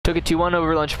Took it 2-1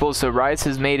 over Lunchables, so Ryze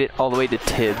has made it all the way to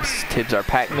Tibs. Tibs our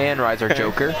Pac-Man, Ryze our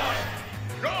Joker.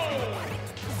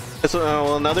 It's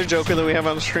another Joker that we have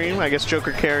on stream. I guess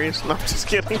Joker carries. No, I'm just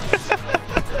kidding.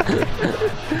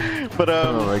 But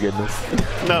oh my goodness.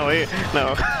 No.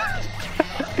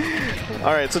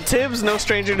 All right, so Tibs, no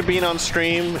stranger to being on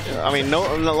stream. I mean, a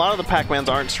lot of the Pac-Mans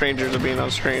aren't strangers to being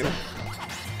on stream.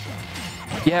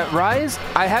 Yeah, Ryze,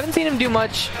 I haven't seen him do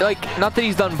much. Like, not that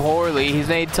he's done poorly. He's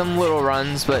made some little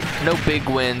runs, but no big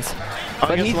wins.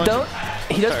 But he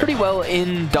does pretty well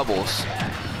in doubles,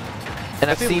 and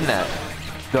I've seen that.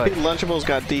 I think Lunchables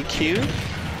got DQ'd.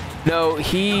 No,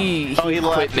 he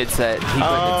quit mid-set. He quit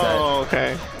mid-set. Oh,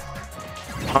 okay.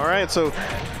 All right, so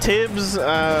Tibs,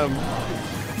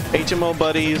 HMO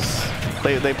buddies,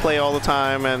 they play all the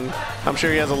time, and I'm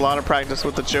sure he has a lot of practice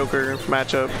with the Joker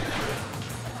matchup.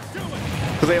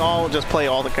 Because they all just play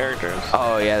all the characters.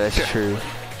 Oh, yeah, that's true.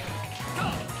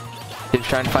 Tibs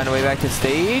trying to find a way back to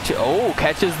stage. Oh,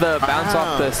 catches the bounce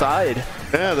off the side.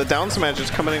 Yeah, the down smash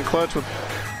is coming in clutch with...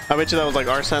 I bet you that was like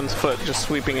Arsene's foot just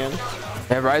sweeping in.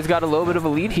 Yeah, Ryze got a little bit of a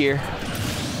lead here.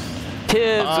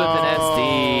 Tibs with an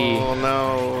SD. Oh,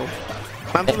 no.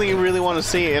 Not something you really want to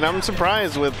see, and I'm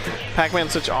surprised with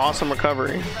Pac-Man's such awesome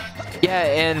recovery. Yeah,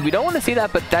 and we don't want to see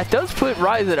that, but that does put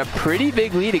Ryze at a pretty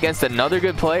big lead against another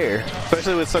good player.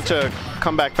 Especially with such a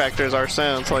comeback factor as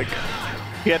Arsene. It's like,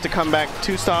 you have to come back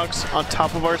 2 stocks on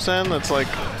top of Arsene. That's like,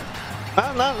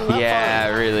 not yeah,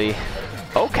 fun. Really.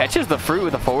 Oh, catches the fruit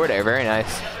with a forward air. Very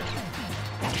nice.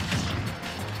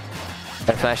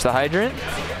 Gotta smash the hydrant.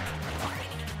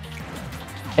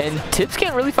 And Tibs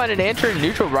can't really find an answer in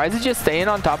neutral. Ryze is just staying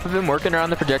on top of him, working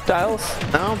around the projectiles.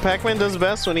 No, Pac-Man does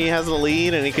best when he has the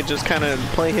lead and he can just kind of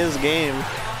play his game.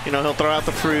 You know, he'll throw out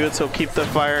the fruits, he'll keep the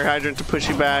fire hydrant to push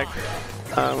you back.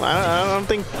 I don't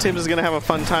think Tibs is going to have a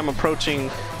fun time approaching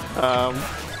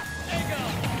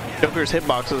Joker's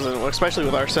hitboxes, especially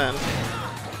with Arsene.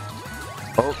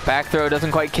 Oh, back throw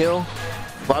doesn't quite kill.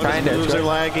 A lot of his moves are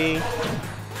laggy.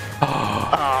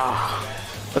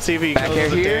 Let's see if he goes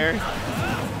with the dare.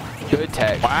 Good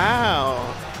tech.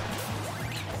 Wow.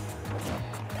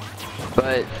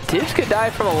 But Tibs could die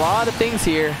from a lot of things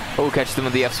here. Oh, catches him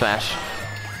with the F smash.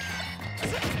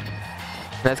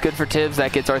 That's good for Tibs.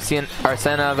 That gets Arsene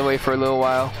out of the way for a little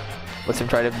while. Lets him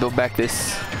try to build back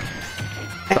this.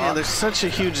 Man, there's such a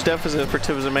huge deficit for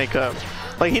Tibs to make up.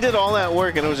 Like, he did all that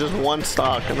work and it was just 1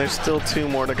 stock, and there's still 2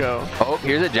 more to go. Oh,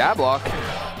 here's a jab block.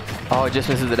 Oh, it just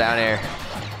misses the down air.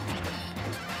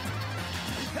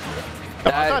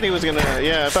 I thought he was gonna,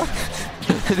 yeah, I thought.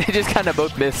 They just kind of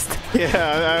both missed.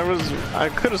 Yeah, I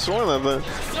could have sworn that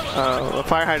the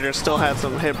fire hydrant still had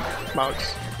some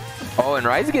hitbox. Oh, and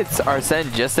Ryze gets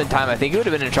Arsene just in time. I think he would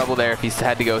have been in trouble there if he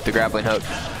had to go with the grappling hook.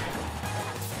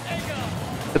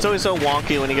 It's always so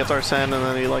wonky when he gets Arsene and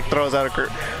then he like throws out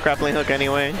a grappling hook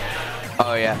anyway.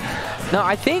 Oh yeah. No,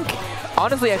 I think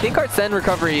honestly, I think Arsene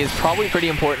recovery is probably pretty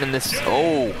important in this.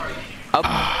 Oh, up.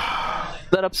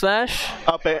 That up smash?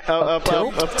 Up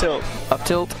tilt. Up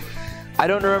tilt. I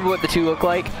don't remember what the 2 look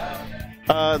like.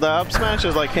 The up smash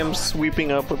is like him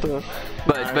sweeping up with the.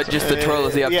 But just the twirl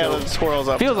is the up tilt. Yeah, the swirls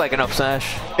up. Feels like an up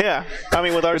smash. Yeah, I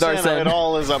mean with Arsene, it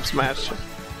all is up smash.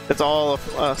 It's all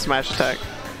a smash attack.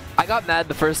 I got mad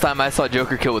the first time I saw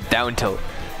Joker kill with down tilt.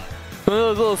 One of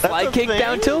those little slide kick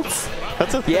down tilts?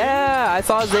 That's a thing? Yeah, I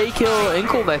saw Zay kill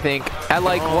Inkled, I think, at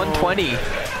like 120.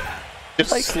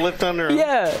 Just like, slipped under him.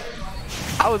 Yeah.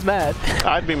 I was mad.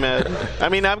 I'd be mad. I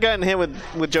mean, I've gotten hit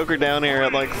with Joker down here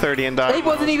at like 30 and died. It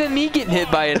wasn't even me getting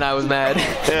hit by it and I was mad.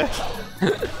 Yeah.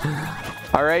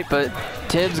 All right, but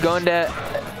Tibs going to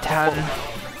town.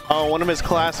 Oh, one of his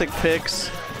classic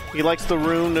picks. He likes the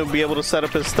room to be able to set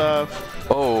up his stuff.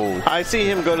 Oh. I see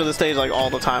him go to the stage like all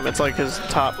the time. It's like his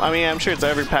top. I mean, I'm sure it's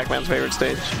every Pac-Man's favorite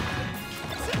stage.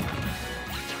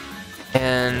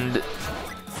 And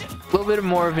a little bit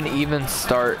more of an even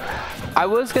start. I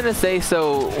was going to say,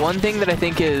 so one thing that I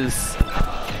think is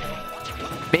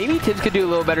maybe Tibs could do a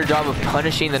little better job of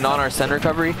punishing the non-Arsene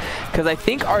recovery, because I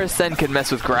think Arsene could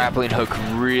mess with grappling hook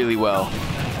really well.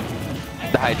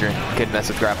 The hydrant could mess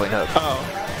with grappling hook.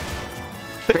 Oh.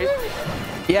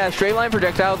 Yeah, straight line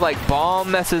projectiles like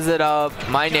bomb messes it up,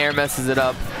 mine air messes it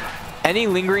up. Any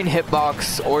lingering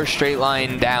hitbox or straight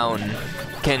line down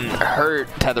can hurt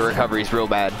tether recoveries real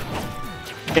bad.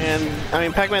 And I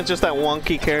mean, Pac-Man's just that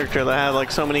wonky character that had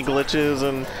like so many glitches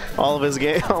and all of his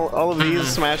all of these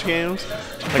Smash games.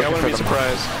 Like, I wouldn't be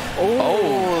surprised.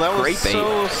 Oh, that was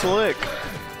so slick.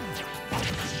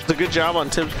 It's a good job on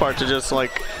Tibs' part to just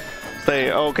like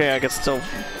say, oh, okay, I can still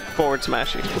forward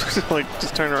smash you. Like,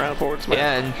 just turn around, forward smash.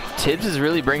 Yeah, and Tibs is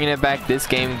really bringing it back this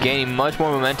game, gaining much more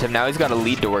momentum. Now he's got a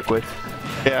lead to work with.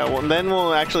 Yeah, well, then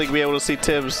we'll actually be able to see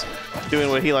Tibs doing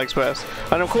what he likes best.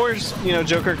 And of course, you know,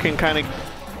 Joker can kind of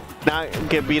not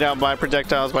get beat out by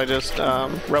projectiles by just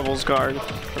Rebel's Guard. Is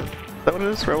that what it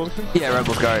is? Rebel's Guard? Yeah,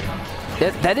 Rebel's Guard.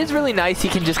 That is really nice. He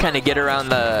can just kind of get around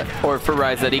the, or for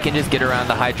Ryze, that he can just get around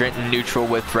the hydrant and neutral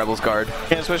with Rebel's Guard.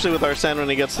 Yeah, especially with Arsene when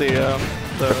he gets the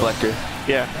reflector.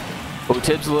 Yeah. Oh,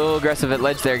 Tibs a little aggressive at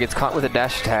ledge there, gets caught with a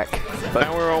dash attack. But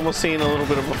now we're almost seeing a little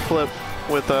bit of a flip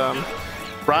with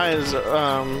Ryze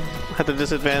had the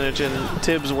disadvantage and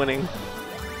Tibs winning.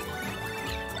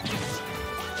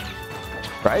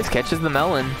 Ryze catches the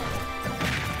melon.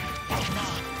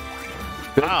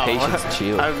 Good patience and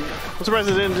shield. I'm surprised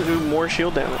it didn't do more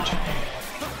shield damage.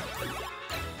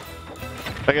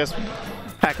 I guess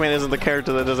Pac-Man isn't the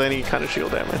character that does any kind of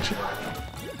shield damage.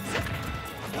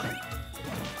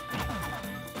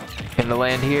 In the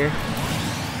land here.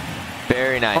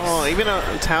 Very nice. Oh, even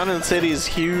Town and City's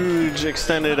huge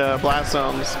extended blast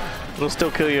zones will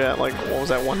still kill you at like, what was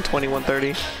that, 120,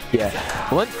 130? Yeah.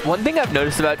 One thing I've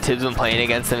noticed about Tibs when playing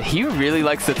against him, he really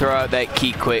likes to throw out that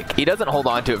key quick. He doesn't hold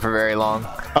on to it for very long.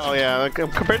 Oh yeah, like,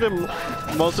 compared to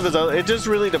most of his other, it just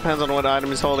really depends on what item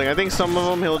he's holding. I think some of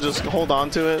them he'll just hold on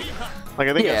to it. Like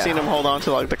I think I've seen him hold on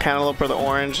to like the cantaloupe or the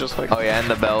orange, just like. Oh yeah, and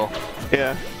the bell.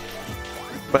 Yeah.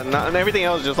 But not, and everything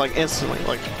else just like instantly,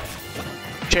 like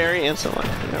cherry instantly,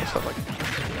 you know, stuff like that.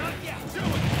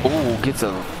 Ooh, gets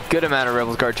a good amount of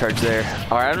Rebel's Guard charge there.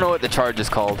 Alright, I don't know what the charge is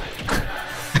called.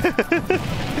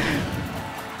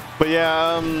 But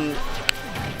yeah,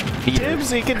 Tibs,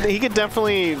 he could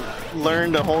definitely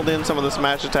learn to hold in some of the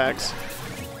smash attacks.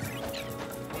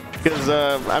 Because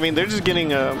I mean, they're just getting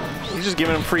he's just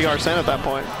giving him free Arsene at that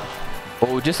point.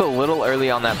 Oh, just a little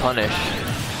early on that punish.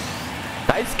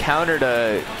 Nice counter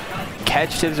to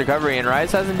catch Tibs' recovery, and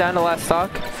Ryze has him down to last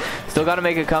stock. Still got to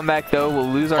make a comeback though. We'll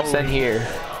lose Arsene here.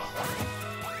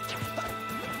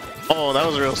 Oh, that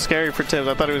was real scary for Tibs.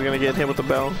 I thought he was gonna get hit with the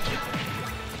bell.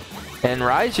 And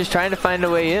Ryze just trying to find a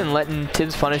way in, letting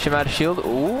Tibs punish him out of shield.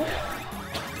 Ooh.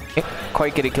 Can't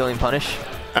quite get a killing punish.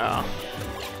 Oh.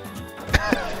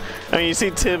 I mean, you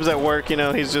see Tibs at work, you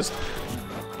know, he's just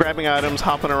grabbing items,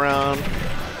 hopping around.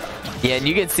 Yeah, and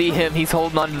you can see him, he's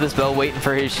holding onto this bell, waiting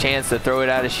for his chance to throw it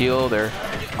out of shield, or,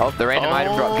 oh, the random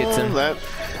item drop gets him.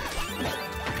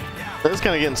 That's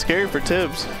kind of getting scary for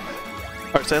Tibs.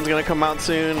 Arsene's gonna come out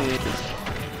soon, and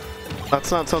that's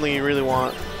not something you really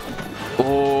want.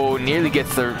 Oh, nearly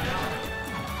gets the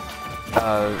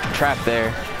trap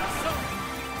there.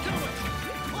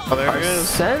 Oh, there it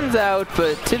is. Arsene's out,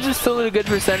 but Tibs is still at a good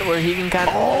percent where he can kind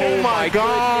of. Oh my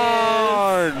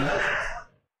god!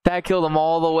 That killed him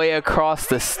all the way across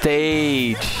the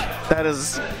stage. That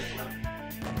is.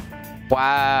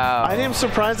 Wow. I am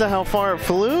surprised at how far it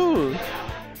flew.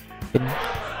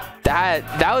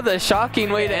 That was a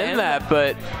shocking way to end that,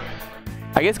 but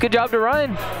I guess good job to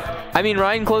Ryan. I mean,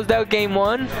 Ryan closed out game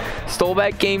 1, stole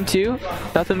back game 2.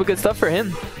 Nothing but good stuff for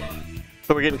him.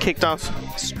 So we're getting kicked off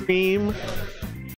stream.